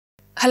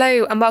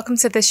Hello and welcome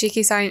to the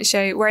Geroscience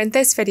show, where in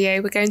this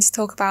video we're going to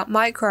talk about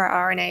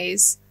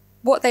microRNAs,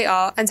 what they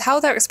are and how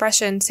their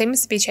expression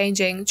seems to be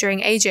changing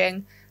during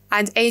aging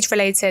and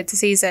age-related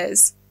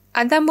diseases.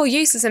 And then we'll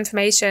use this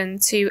information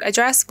to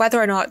address whether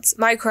or not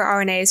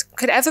microRNAs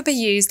could ever be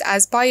used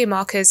as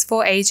biomarkers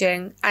for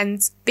aging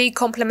and be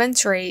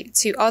complementary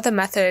to other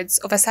methods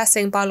of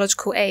assessing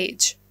biological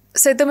age.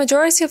 So the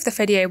majority of the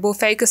video will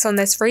focus on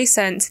this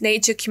recent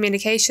Nature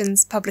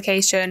Communications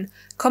publication,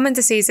 Common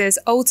Diseases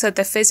Alter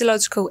the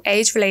Physiological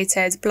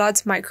Age-Related Blood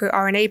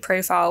microRNA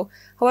Profile.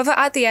 However,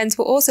 at the end,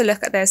 we'll also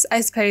look at this, I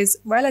suppose,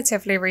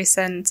 relatively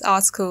recent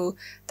article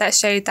that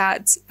showed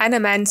that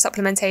NMN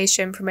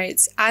supplementation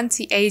promotes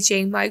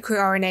anti-aging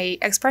microRNA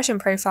expression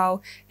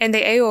profile in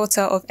the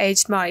aorta of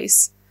aged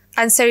mice.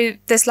 And so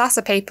this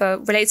latter paper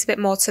relates a bit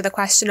more to the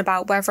question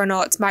about whether or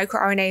not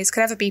microRNAs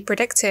could ever be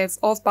predictive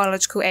of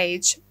biological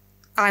age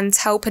and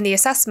help in the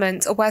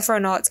assessment of whether or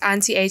not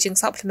anti-aging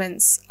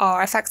supplements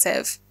are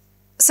effective.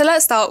 So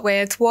let's start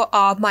with, what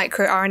are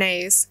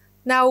microRNAs?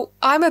 Now,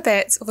 I'm a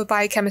bit of a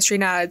biochemistry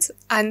nerd,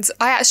 and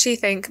I actually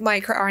think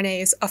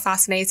microRNAs are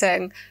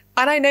fascinating,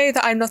 and I know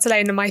that I'm not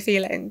alone in my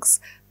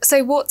feelings.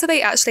 So what do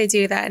they actually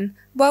do then?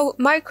 Well,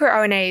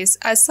 microRNAs,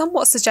 as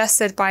somewhat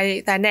suggested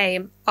by their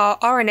name, are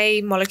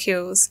RNA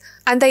molecules,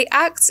 and they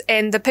act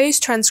in the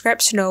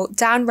post-transcriptional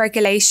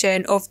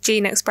downregulation of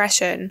gene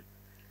expression.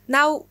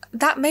 Now,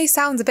 that may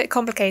sound a bit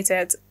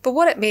complicated, but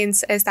what it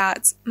means is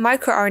that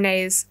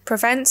microRNAs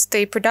prevent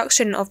the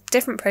production of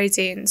different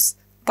proteins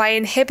by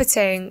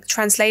inhibiting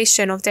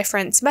translation of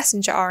different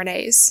messenger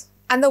RNAs.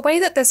 And the way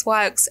that this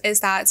works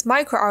is that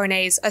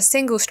microRNAs are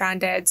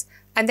single-stranded,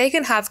 and they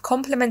can have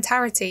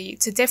complementarity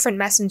to different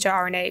messenger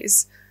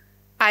RNAs.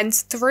 And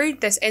through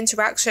this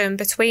interaction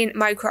between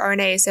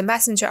microRNAs and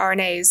messenger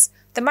RNAs,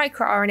 the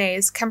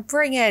microRNAs can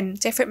bring in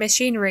different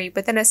machinery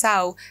within a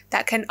cell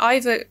that can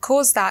either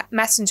cause that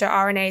messenger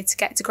RNA to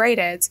get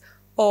degraded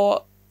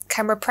or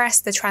can repress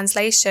the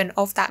translation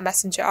of that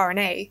messenger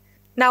RNA.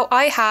 Now,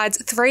 I had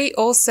 3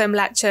 awesome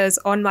lectures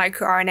on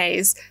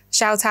microRNAs.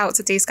 Shout out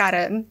to D.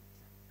 Scadden.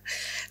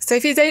 So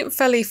if you don't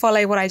fully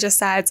follow what I just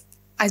said,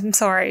 I'm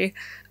sorry.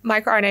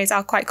 MicroRNAs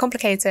are quite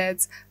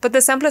complicated, but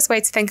the simplest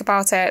way to think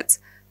about it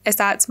is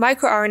that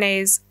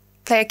microRNAs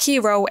play a key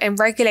role in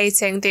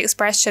regulating the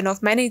expression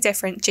of many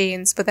different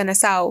genes within a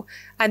cell,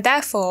 and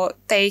therefore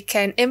they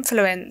can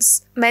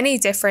influence many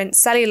different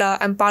cellular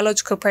and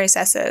biological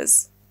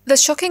processes. The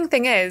shocking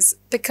thing is,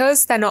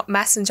 because they're not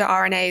messenger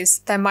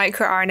RNAs, they're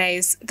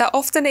microRNAs, they're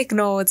often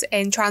ignored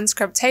in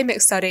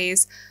transcriptomic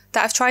studies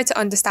that have tried to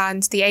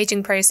understand the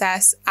aging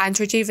process and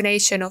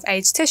rejuvenation of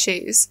aged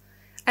tissues.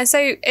 And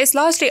so it's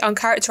largely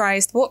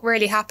uncharacterized what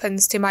really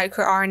happens to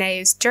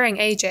microRNAs during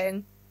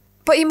aging.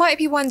 But you might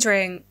be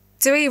wondering,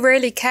 do we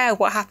really care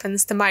what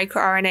happens to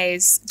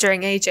microRNAs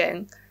during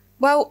aging?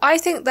 Well, I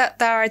think that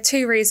there are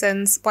 2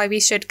 reasons why we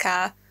should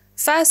care.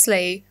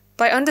 Firstly,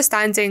 by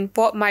understanding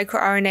what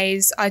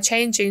microRNAs are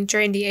changing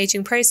during the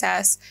aging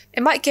process,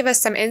 it might give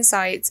us some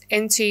insight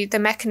into the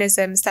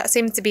mechanisms that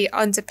seem to be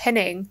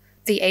underpinning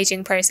the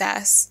aging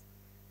process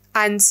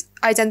and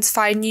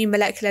identify new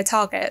molecular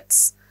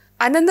targets.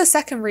 And then the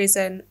second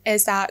reason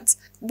is that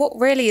what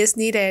really is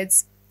needed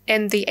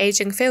in the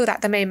aging field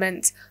at the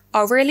moment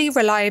are really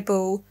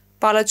reliable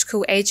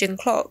biological aging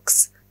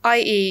clocks,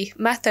 i.e.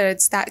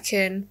 methods that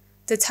can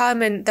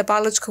determine the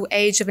biological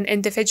age of an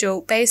individual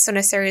based on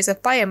a series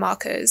of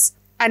biomarkers.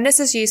 And this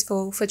is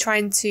useful for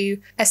trying to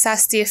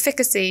assess the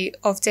efficacy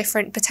of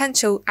different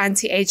potential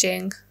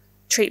anti-aging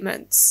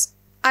treatments.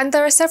 And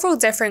there are several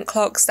different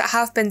clocks that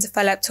have been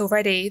developed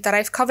already that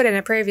I've covered in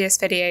a previous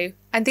video,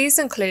 and these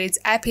include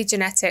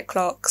epigenetic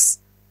clocks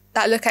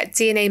that look at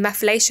DNA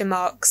methylation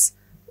marks,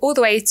 all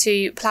the way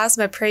to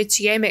plasma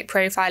proteomic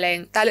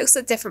profiling that looks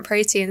at different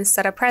proteins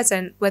that are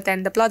present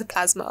within the blood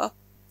plasma.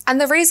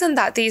 And the reason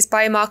that these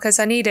biomarkers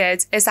are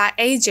needed is that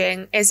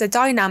aging is a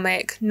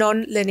dynamic,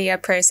 non-linear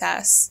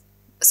process.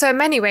 So in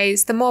many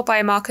ways, the more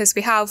biomarkers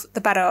we have,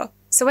 the better.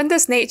 So in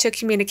this Nature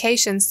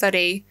Communications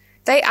study,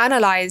 they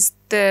analysed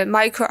the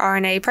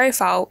microRNA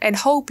profile in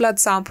whole blood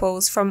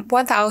samples from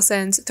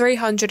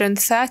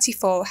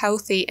 1,334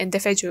 healthy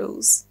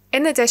individuals.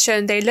 In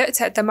addition, they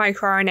looked at the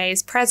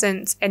microRNAs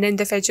present in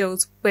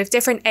individuals with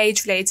different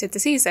age-related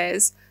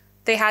diseases.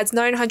 They had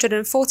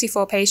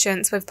 944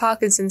 patients with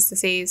Parkinson's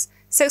disease,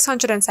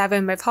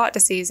 607 with heart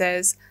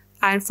diseases,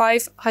 and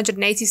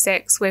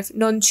 586 with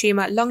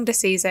non-tumour lung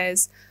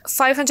diseases,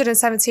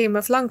 517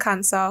 with lung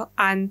cancer,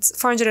 and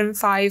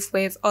 405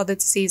 with other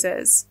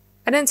diseases.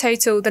 And in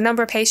total, the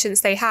number of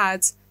patients they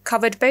had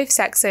covered both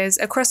sexes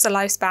across the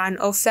lifespan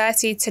of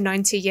 30 to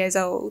 90 years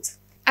old.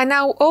 And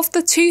now, of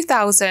the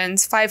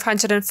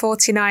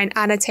 2,549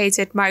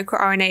 annotated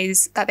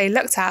microRNAs that they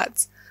looked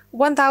at,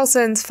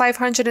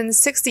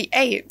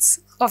 1,568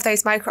 of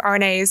those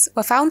microRNAs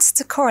were found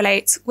to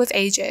correlate with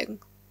aging.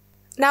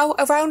 Now,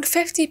 around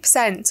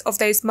 50% of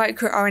those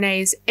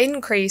microRNAs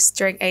increased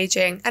during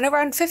aging, and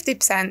around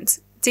 50%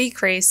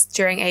 decreased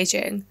during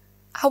aging.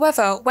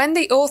 However, when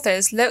the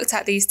authors looked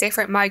at these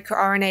different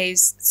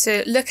microRNAs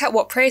to look at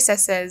what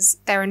processes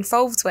they're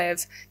involved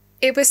with,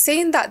 it was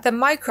seen that the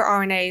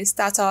microRNAs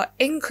that are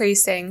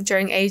increasing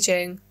during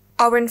aging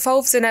are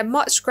involved in a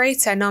much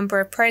greater number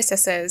of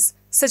processes,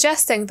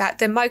 suggesting that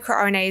the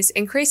microRNAs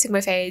increasing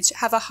with age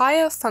have a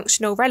higher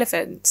functional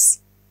relevance.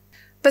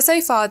 But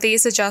so far,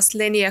 these are just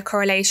linear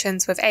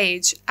correlations with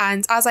age,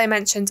 and as I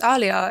mentioned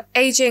earlier,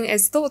 aging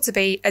is thought to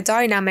be a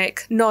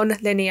dynamic,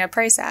 non-linear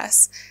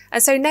process.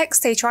 And so next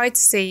they tried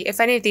to see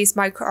if any of these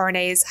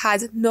microRNAs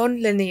had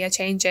non-linear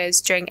changes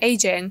during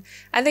aging,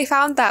 and they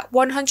found that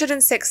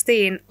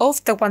 116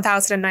 of the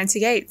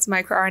 1098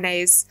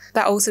 microRNAs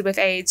that altered with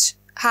age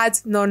had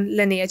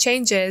non-linear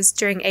changes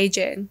during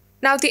aging.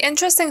 Now, the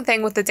interesting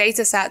thing with the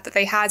dataset that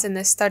they had in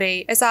this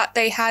study is that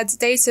they had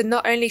data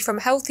not only from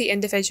healthy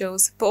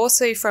individuals, but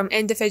also from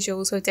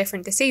individuals with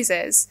different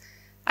diseases.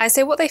 And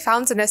so what they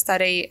found in this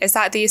study is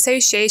that the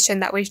association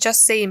that we've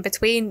just seen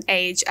between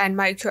age and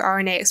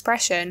microRNA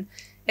expression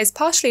is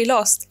partially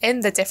lost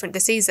in the different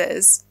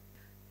diseases.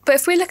 But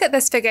if we look at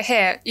this figure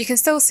here, you can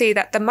still see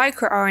that the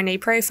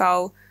microRNA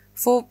profile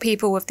for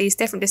people with these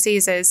different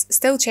diseases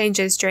still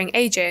changes during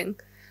aging.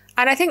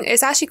 And I think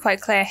it's actually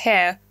quite clear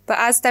here, but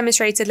as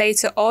demonstrated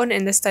later on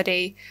in the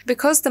study,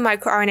 because the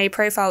microRNA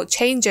profile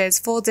changes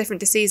for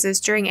different diseases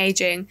during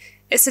aging,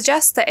 it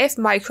suggests that if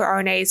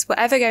microRNAs were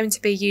ever going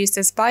to be used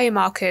as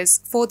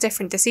biomarkers for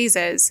different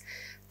diseases,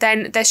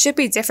 then there should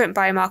be different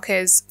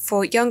biomarkers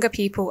for younger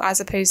people as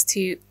opposed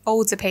to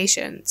older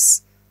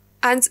patients.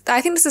 And I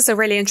think this is a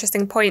really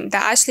interesting point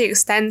that actually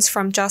extends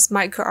from just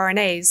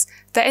microRNAs,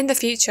 that in the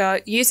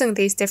future, using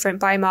these different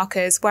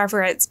biomarkers,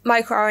 whether it's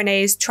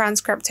microRNAs,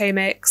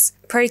 transcriptomics,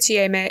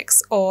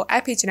 proteomics, or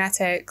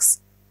epigenetics,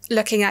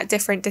 looking at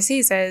different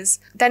diseases,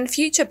 then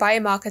future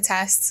biomarker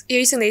tests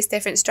using these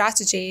different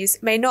strategies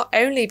may not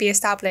only be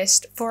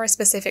established for a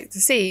specific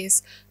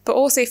disease, but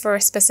also for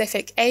a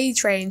specific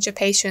age range of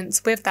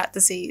patients with that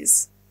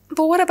disease.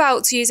 But what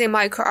about using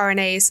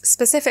microRNAs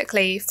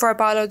specifically for a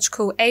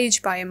biological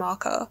age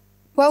biomarker?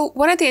 Well,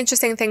 one of the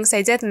interesting things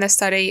they did in this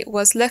study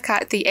was look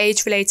at the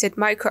age-related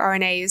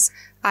microRNAs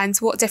and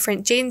what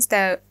different genes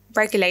they're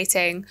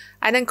regulating,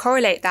 and then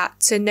correlate that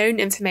to known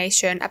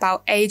information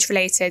about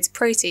age-related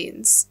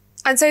proteins.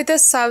 And so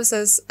this serves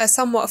as a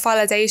somewhat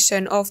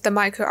validation of the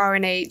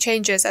microRNA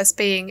changes as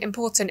being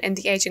important in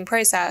the aging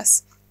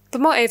process. But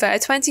moreover, a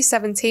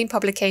 2017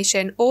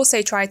 publication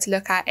also tried to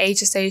look at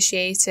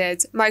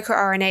age-associated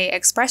microRNA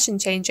expression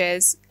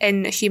changes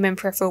in human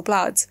peripheral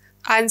blood,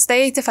 and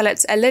they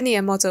developed a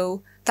linear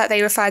model that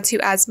they referred to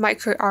as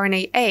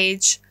microRNA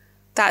age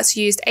that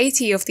used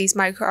 80 of these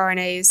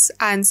microRNAs,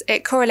 and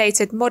it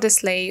correlated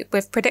modestly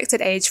with predicted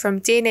age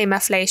from DNA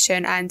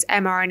methylation and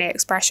mRNA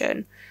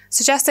expression,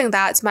 suggesting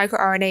that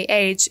microRNA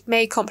age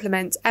may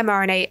complement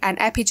mRNA and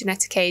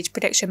epigenetic age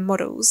prediction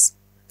models.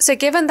 So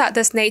given that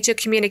this Nature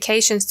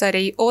Communication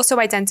study also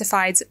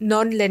identified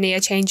non-linear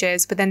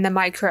changes within the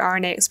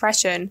microRNA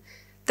expression,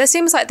 there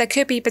seems like there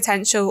could be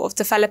potential of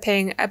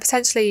developing a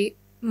potentially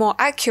more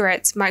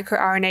accurate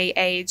microRNA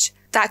age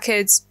that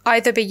could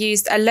either be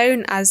used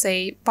alone as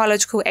a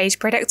biological age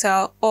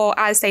predictor, or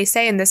as they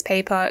say in this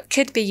paper,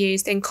 could be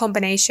used in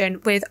combination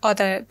with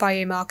other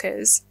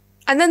biomarkers.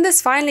 And then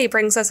this finally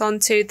brings us on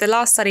to the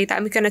last study that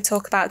I'm going to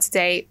talk about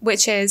today,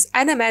 which is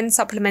NMN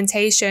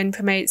supplementation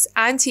promotes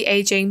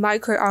anti-aging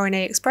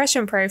microRNA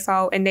expression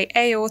profile in the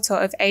aorta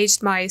of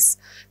aged mice,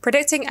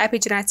 predicting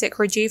epigenetic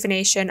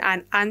rejuvenation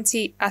and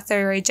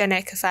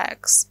anti-atherogenic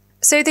effects.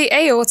 So the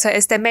aorta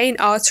is the main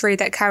artery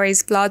that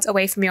carries blood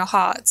away from your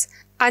heart.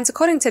 And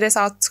according to this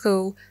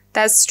article,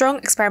 there's strong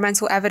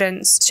experimental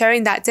evidence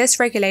showing that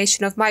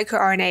dysregulation of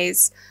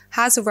microRNAs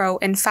has a role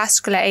in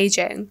vascular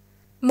aging.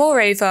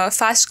 Moreover,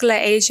 vascular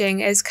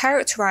aging is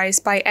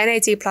characterized by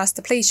NAD+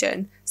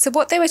 depletion, so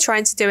what they were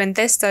trying to do in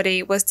this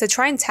study was to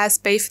try and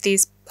test both of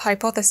these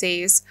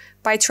hypotheses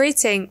by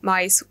treating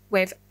mice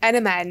with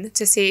NMN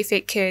to see if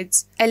it could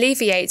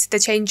alleviate the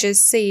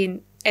changes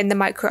seen in the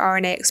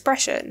microRNA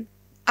expression.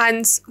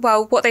 And,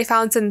 well, what they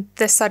found in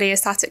this study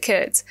is that it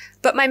could.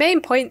 But my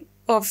main point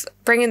of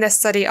bringing this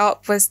study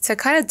up was to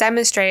kind of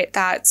demonstrate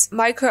that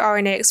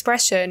microRNA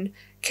expression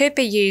could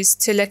be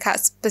used to look at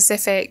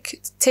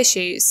specific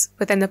tissues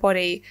within the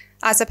body,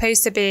 as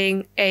opposed to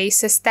being a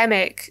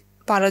systemic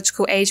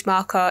biological age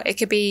marker. It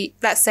could be,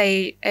 let's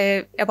say,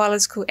 a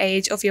biological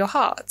age of your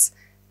heart.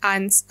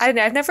 And I don't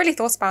know, I've never really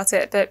thought about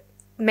it, but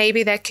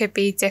maybe there could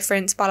be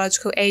different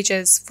biological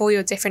ages for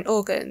your different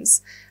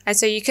organs. And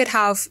so you could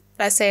have,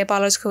 let's say, a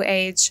biological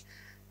age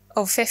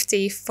of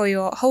 50 for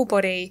your whole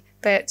body,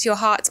 but your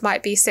heart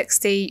might be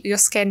 60, your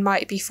skin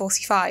might be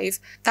 45.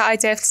 That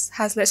idea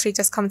has literally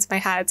just come to my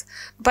head.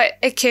 But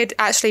it could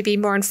actually be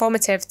more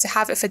informative to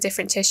have it for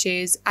different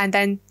tissues and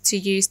then to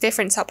use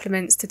different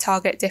supplements to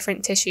target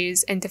different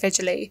tissues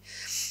individually.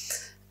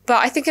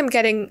 But I think I'm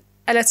getting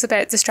a little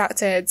bit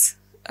distracted,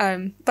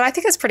 but I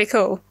think it's pretty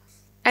cool.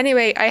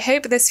 Anyway, I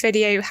hope this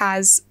video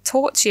has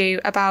taught you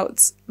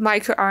about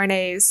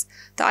microRNAs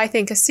that I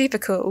think are super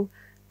cool.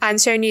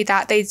 and shown you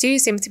that they do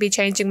seem to be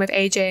changing with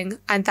aging,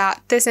 and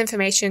that this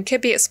information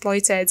could be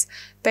exploited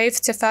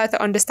both to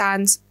further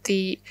understand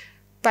the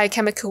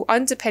biochemical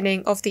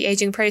underpinning of the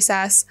aging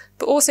process,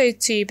 but also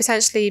to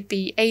potentially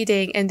be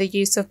aiding in the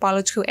use of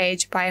biological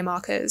age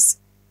biomarkers.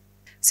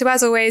 So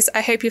as always,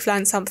 I hope you've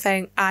learned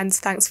something, and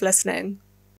thanks for listening.